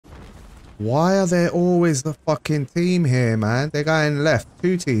Why are there always the fucking team here, man? They're going left.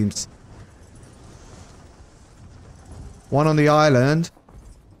 2 teams. One on the island.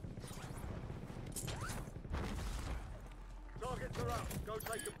 Targets are up. Go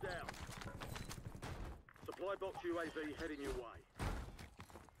take them down. Supply box UAV heading your way.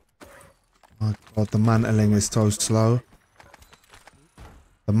 Oh god, the mantling is so slow.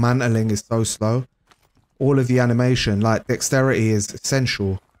 The mantling is so slow. All of the animation, like dexterity is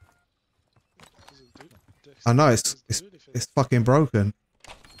essential. I know it's fucking broken.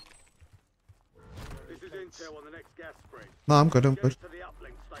 This is intel on the next gas spread. No, I'm good, I'm good. Get to the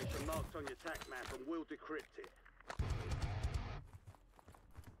uplink station marked on your tac map and we'll decrypt it.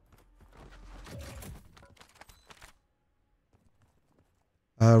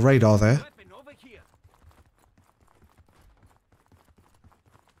 Radar there. Weapon over here.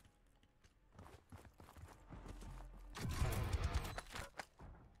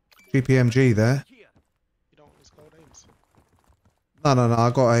 GPMG there. Here. You don't want his gold aims. No, I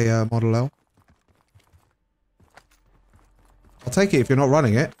got a Model L. I'll take it if you're not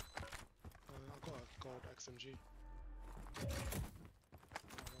running it. I've got a gold XMG.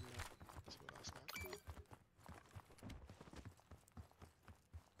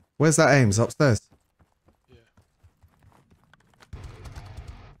 Where's that aims? Upstairs? Yeah.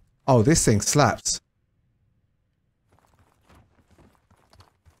 Oh, this thing slaps.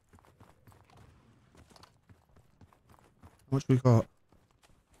 How much we got?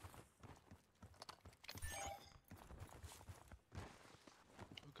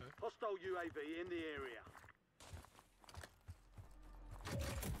 Okay. Hostile UAV in the area.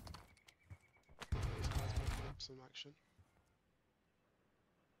 These guys might put up some action.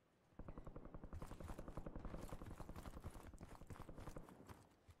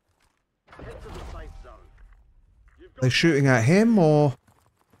 Head to the safe zone. You've got They shooting at him or?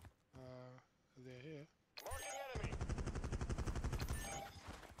 They're here.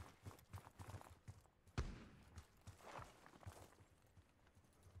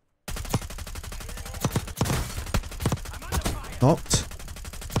 Knocked.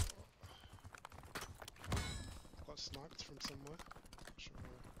 Got sniped from somewhere. Not sure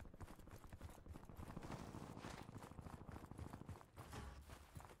where.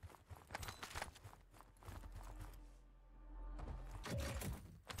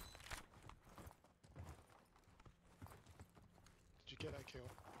 Did you get that kill?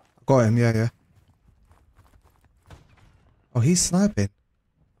 Got him, yeah. Oh, he's sniping.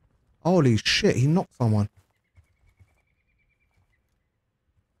 Holy shit, he knocked someone.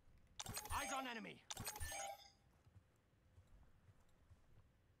 Eyes on enemy.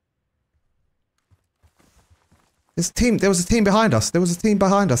 There was a team behind us. There was a team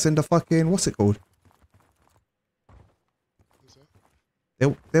behind us in the fucking, what's it called? Is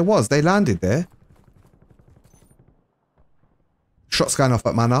there? There was. They landed there. Shots going off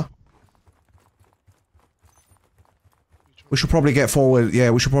at Manor. Which one? We should probably get forward. Yeah,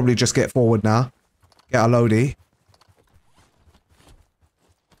 we should probably just get forward now. Get our loadie.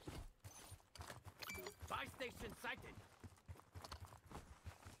 Buy station sighted.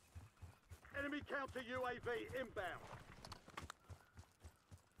 enemy counter UAV inbound.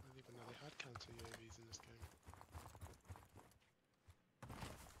 I didn't even know they had counter UAVs in this game.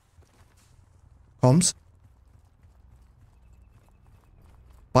 Comms.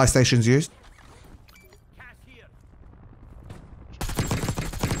 Buy stations used. Cash here.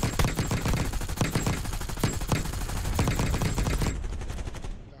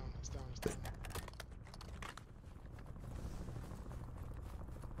 Down, it's down, it's down.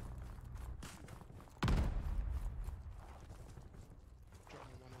 Drop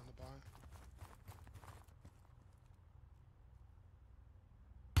my money on the buy.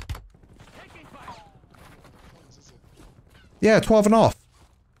 Taking fire. What is it? Yeah, 12 and off.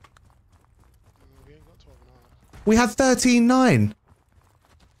 We ain't got 12 and a half. We had 13.9.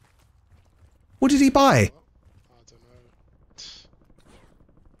 What did he buy? Well, I don't know.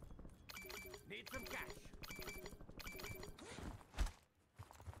 Need some cash.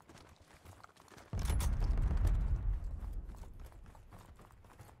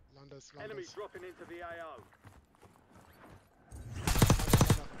 Landers, Enemies Landers. dropping into the AO.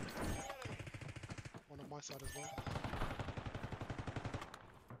 One on my side as well.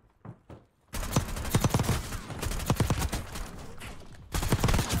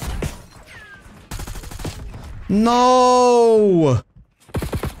 No!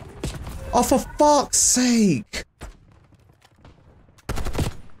 Oh, for fuck's sake!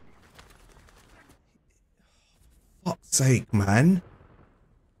 Fuck's sake, man.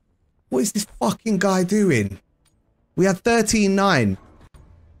 What is this fucking guy doing? We had 13.9.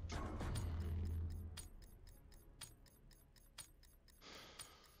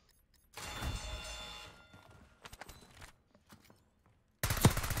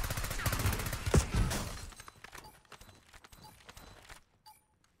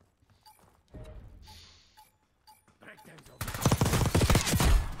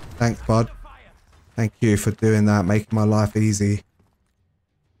 Thanks, bud. Thank you for doing that, making my life easy.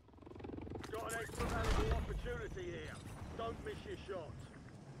 Got an extra valuable opportunity here. Don't miss your shot.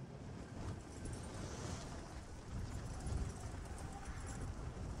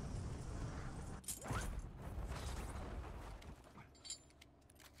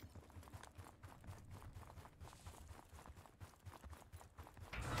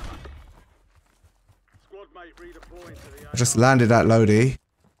 Squad mate redeploying to the I just landed at Lodi.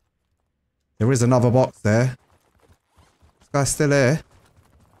 There is another box there. This guy's still here.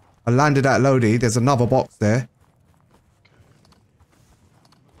 I landed at Lodi. There's another box there.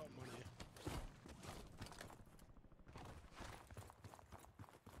 I got money.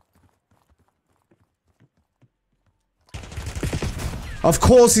 Of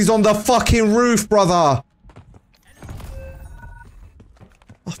course he's on the fucking roof, brother!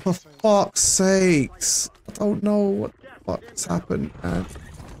 Oh, for fuck's sakes. I don't know what the fuck's happened, man. Who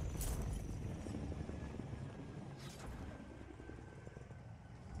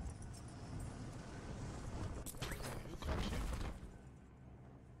caught you?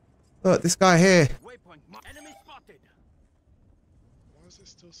 Look, this guy here. Waypoint. Enemy spotted. Why does it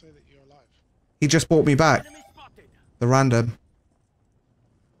still say that you're alive? He just brought me back. Enemy spotted. The random.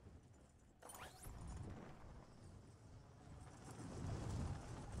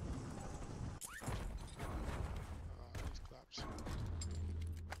 These claps. I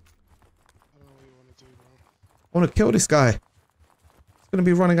don't know what you want to do, bro. I want to kill this guy. He's going to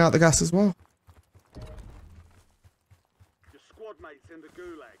be running out the gas as well. Your squad mates in the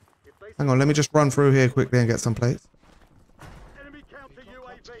gulag. If they Hang on, let me just run through here quickly and get some plates. enemy counter They got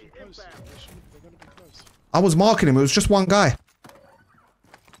claps UAV too close. inbound. They're gonna be close. I was marking him. It was just one guy. I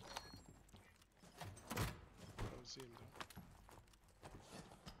don't see him though.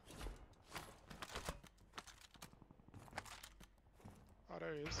 Oh,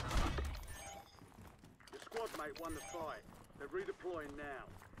 there he is. Your squad mate won the fight. They're redeploying now.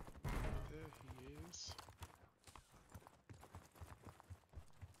 There he is.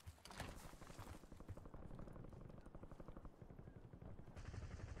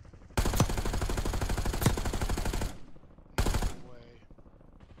 No way.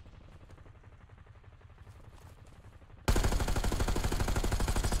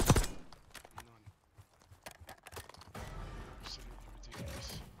 None. Absolutely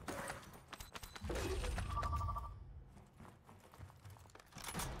ridiculous.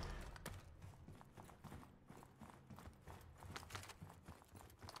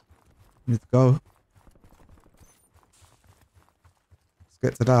 Need to go. Let's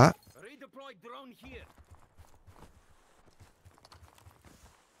get to that. Redeploy drone here.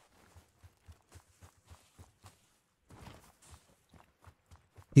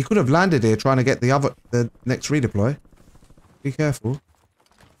 He could have landed here trying to get the next redeploy. Be careful. I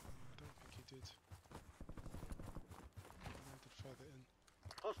don't think he did. He landed further in.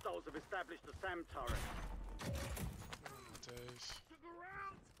 Hostiles have established a SAM turret. Oh my days.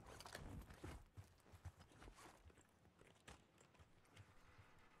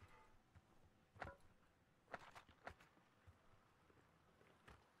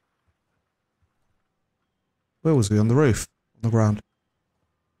 Where was he? On the roof? On the ground?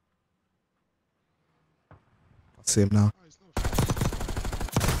 I see him now. Oh, he's not far.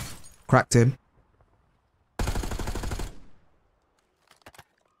 Cracked him. Is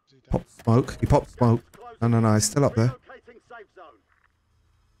he down? Popped smoke. He popped smoke. No, he's still up there. Relocating safe zone.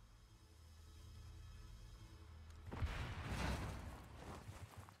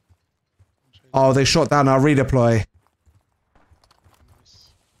 I'm changing. Oh, they shot down our redeploy.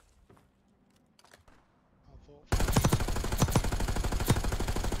 Nice.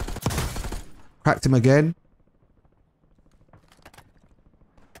 Cracked him again.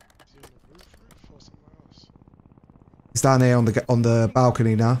 Is he on the roof or somewhere else? He's down there on the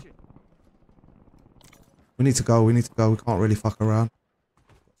balcony now. We need to go. We can't really fuck around.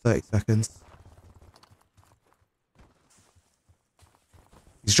 30 seconds.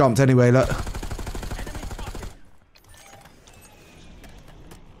 He's jumped anyway, look. Enemy spotted.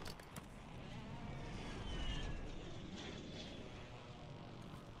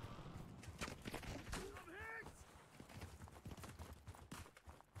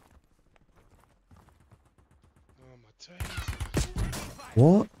 Oh my days.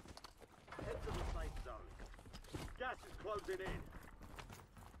 What? Head to the safe zone. Gas is closing in.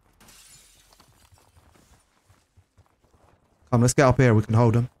 Come, let's get up here. We can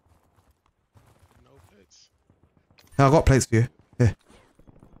hold him. No plates. Hey, I got plates for you. Here.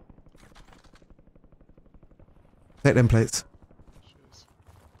 Take them plates. Cheers.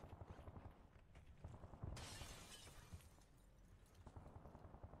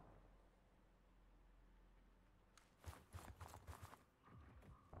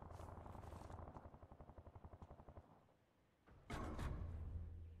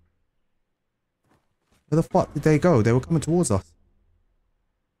 Where the fuck did they go? They were coming towards us.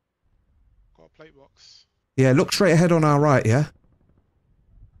 Got a plate box. Yeah, look straight ahead on our right, yeah?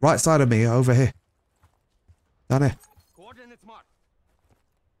 Right side of me, over here. Down here. Coordinates marked.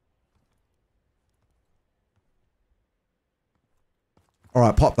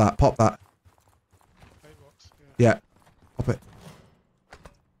 Alright, pop that, pop that. Plate box, yeah. Yeah, pop it.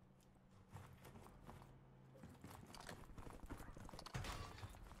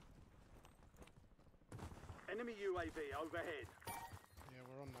 Enemy UAV overhead. Yeah,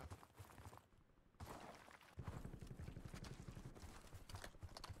 we're on that.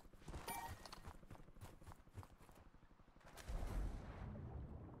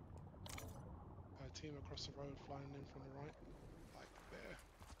 A team across the road flying in from the right. Like there.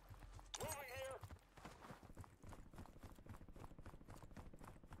 Moving here.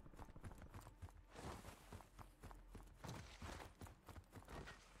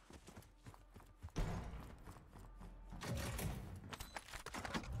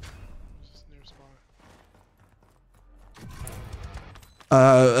 Who's this nearest fire?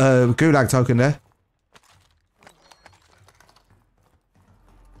 Gulag token there.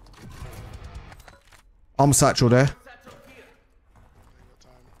 Arm satchel there. Satchel here. I ain't got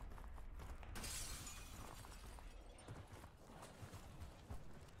time.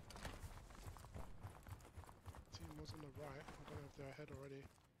 Team was on the right. I don't know if they're ahead already.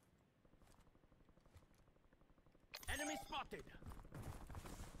 Enemy spotted.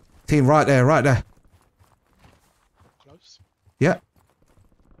 Team right there, right there. Close. Yeah.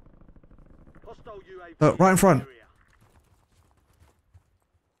 Hostile UAV. Right in front. area.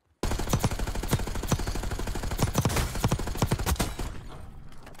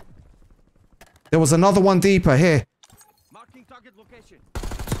 There was another one deeper here. Marking target location.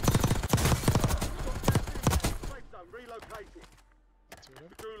 Safe zone relocated. That's two of them.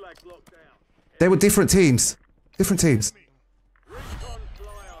 Gulag's locked down. They were different teams. Different teams. Recon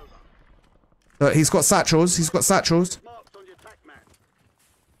flyover. He's got satchels. He's got satchels. Marks on your tac map.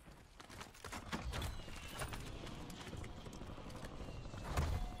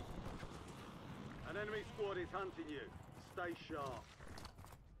 An enemy squad is hunting you. Stay sharp.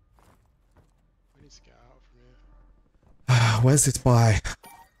 We need to get out from here. Where's this buy?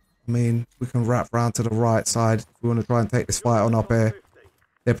 I mean, we can wrap round to the right side if we want to try and take this fight on up here. 50.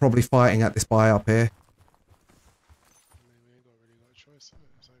 They're probably fighting at this buy up here. I mean, we ain't really got a choice.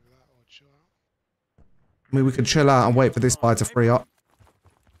 It's either that or chill out. I mean, we can chill out and wait for this buy to free up.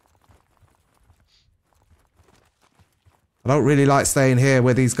 I don't really like staying here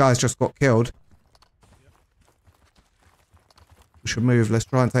where these guys just got killed. We should move. Let's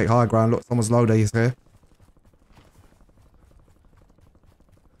try and take high ground. Look, someone's loader is here.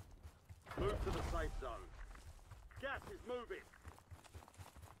 Move to the safe zone. Gas is moving.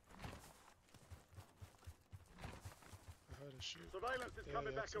 I heard a shoot. Surveillance is Yeah,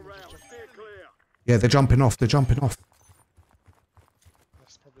 coming yeah, back someone just around. jumped. Steer clear. Yeah, they're jumping off. They're jumping off.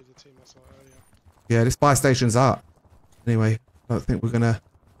 That's probably the team I saw earlier. Yeah, this buy station's out. Anyway, I don't think we're gonna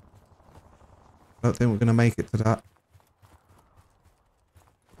make it to that.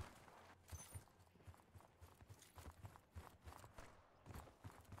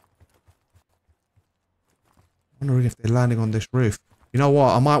 Wondering if they're landing on this roof. You know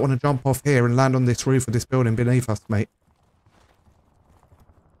what? I might want to jump off here and land on this roof of this building beneath us, mate.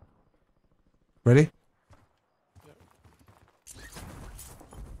 Ready?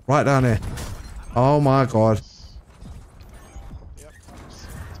 Right down here. Oh my god. Yep.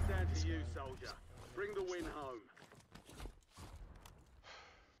 Down to you, soldier. Bring the win home.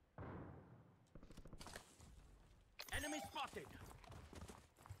 Enemy spotted.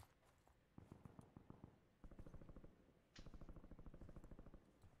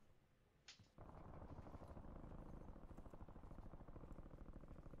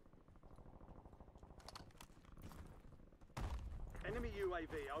 Enemy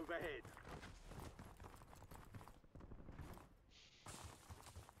UAV overhead.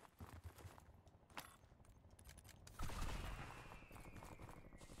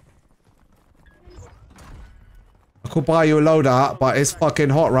 I could buy you a loadout, but it's fucking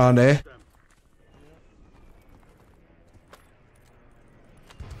hot round here.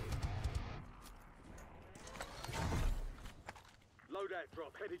 Loadout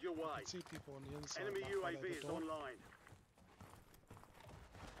drop headed your way. I can see people on the inside. Enemy like, by UAV the is door. online.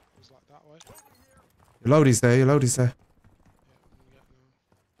 It was like that way. Your loadie's there, your loadie's there. Yeah, we can get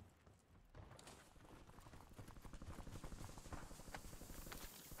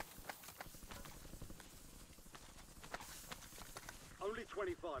now. Only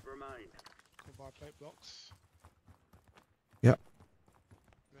 25 remain. Can buy plate blocks. Yep.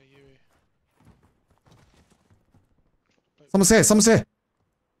 No UE. Someone's here. Someone's here.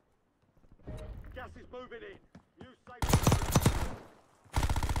 Gas is moving in. Use safe.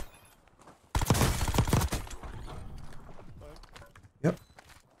 Yep.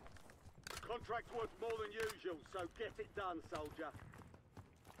 Contract's worth more than usual, so get it done, soldier.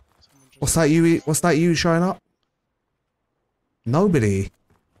 Someone just What's that you? What's that you showing up? Nobody.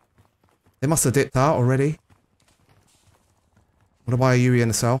 They must have dipped out already. What about a Yui in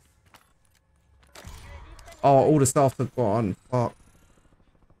the cell? Oh, all the stuff have gone. Fuck.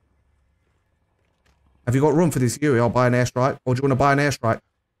 Have you got room for this Yui? I'll buy an airstrike. Or do you want to buy an airstrike?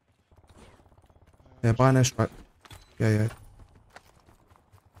 Yeah, buy an airstrike. Yeah, yeah. an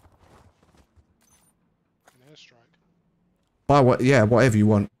airstrike. Buy what? Yeah, whatever you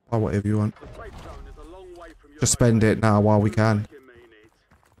want. Buy whatever you want. The safe zone is a long way from your Just spend it now while we can. Like you mean it.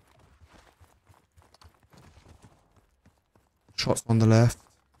 Shots on the left.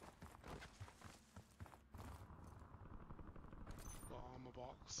 Got armor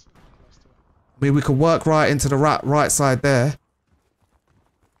box. Cluster. I mean, we could work right into the right side there.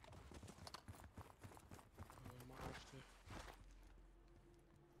 Might have to.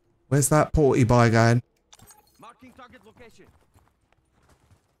 Where's that porty buy going? Marking target location.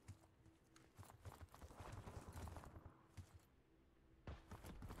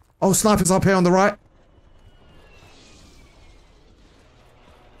 Oh, snipers up here on the right.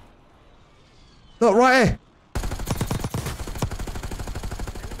 Look, right here.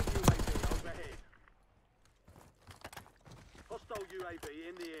 Enemy UAV overhead. Hostile UAV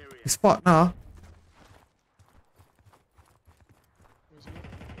in the area. It's fucked now. Where's he?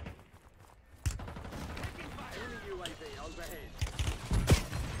 Enemy UAV overhead.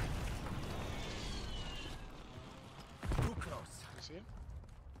 Too close. You see him?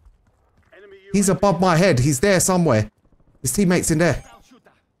 Enemy UAV. He's above my head. He's there somewhere. His teammate's in there. Foul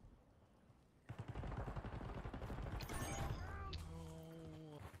shooter.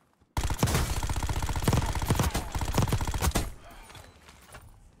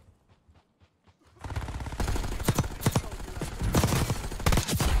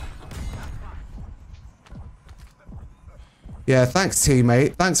 Yeah, thanks,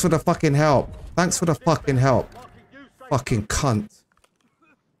 teammate. Thanks for the fucking help. Thanks for the fucking help. Marking you safe. Fucking cunt.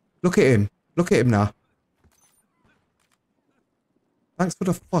 Look at him. Look at him now. Thanks for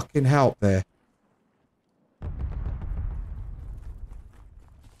the fucking help there.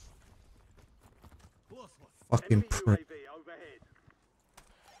 Close one. Fucking Enemy prick. UAV overhead.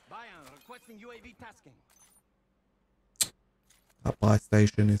 Bayan requesting UAV tasking. That buy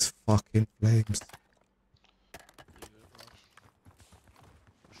station is fucking flames.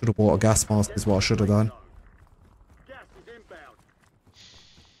 Should have bought a gas mask is what I should have done. Gas is inbound.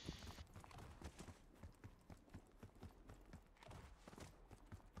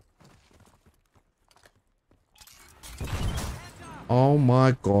 Oh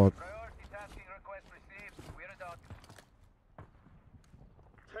my god. Priority tasking request received. We're done.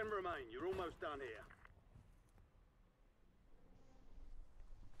 10 remain. You're almost done here.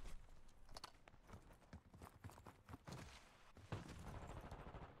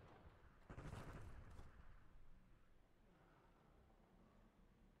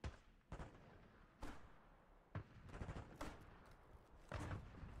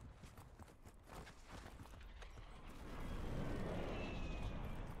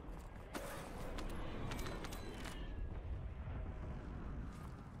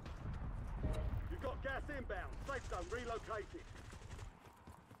 You've got gas inbound. Safe zone relocated.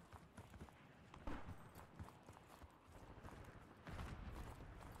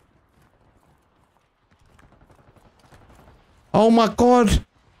 Oh my god.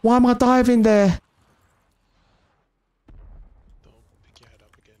 Why am I diving there? Don't pick your head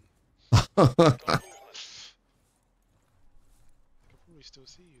up again. I can probably still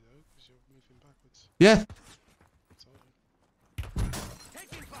see you though, because you're moving backwards. Yeah. So,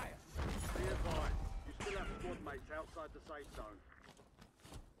 Taking fire. Be advised. You still have squad mates outside the safe zone.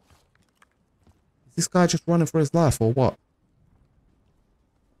 Is this guy just running for his life or what?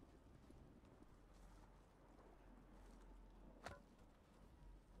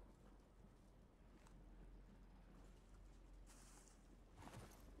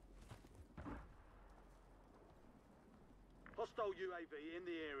 Hostile UAV in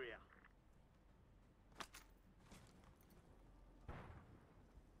the area.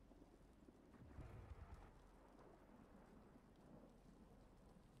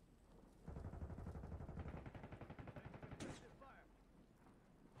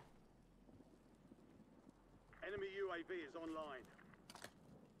 Enemy UAV is online.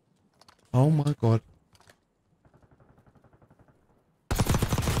 Oh my god. Gas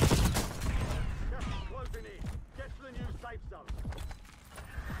is closing in. Get to the new safe zone.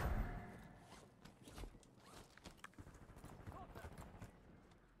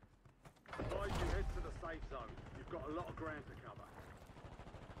 Advise you head to the safe zone. You've got a lot of ground to cover.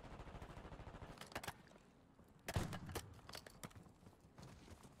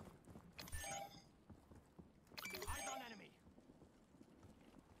 Eyes on enemy.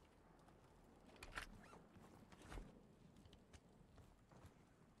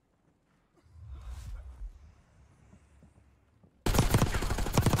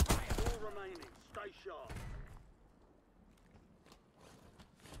 Four remaining. Stay sharp.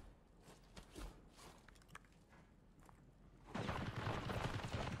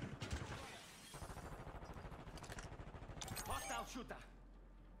 Hostile shooter.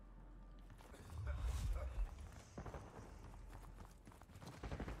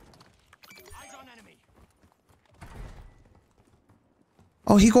 Eyes on enemy.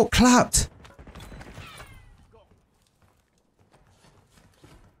 Oh, he got clapped.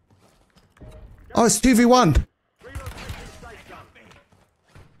 Oh, it's 2v1. Relocating safe zone.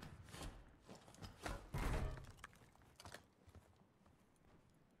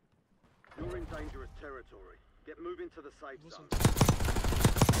 You're in dangerous territory. Get moving to the safe zone.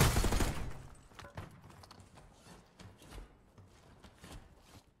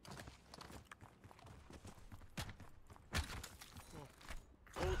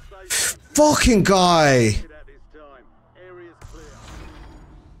 All stations, Fucking guy. get out this time. Area's clear.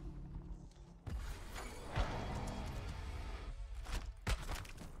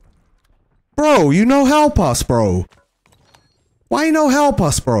 Bro, you no help us, bro. Why you no help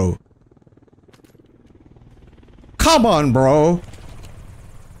us, bro? Come on, bro.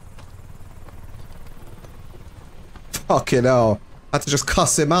 Fucking hell. I had to just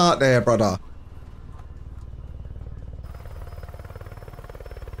cuss him out there, brother.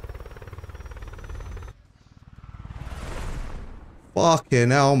 Fucking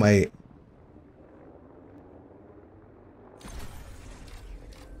hell, mate.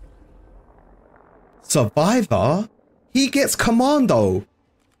 Survivor? He gets commando.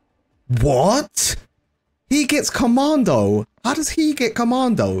 What? He gets commando? How does he get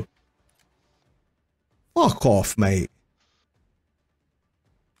commando? Fuck off, mate.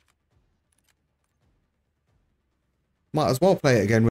 Might as well play it again.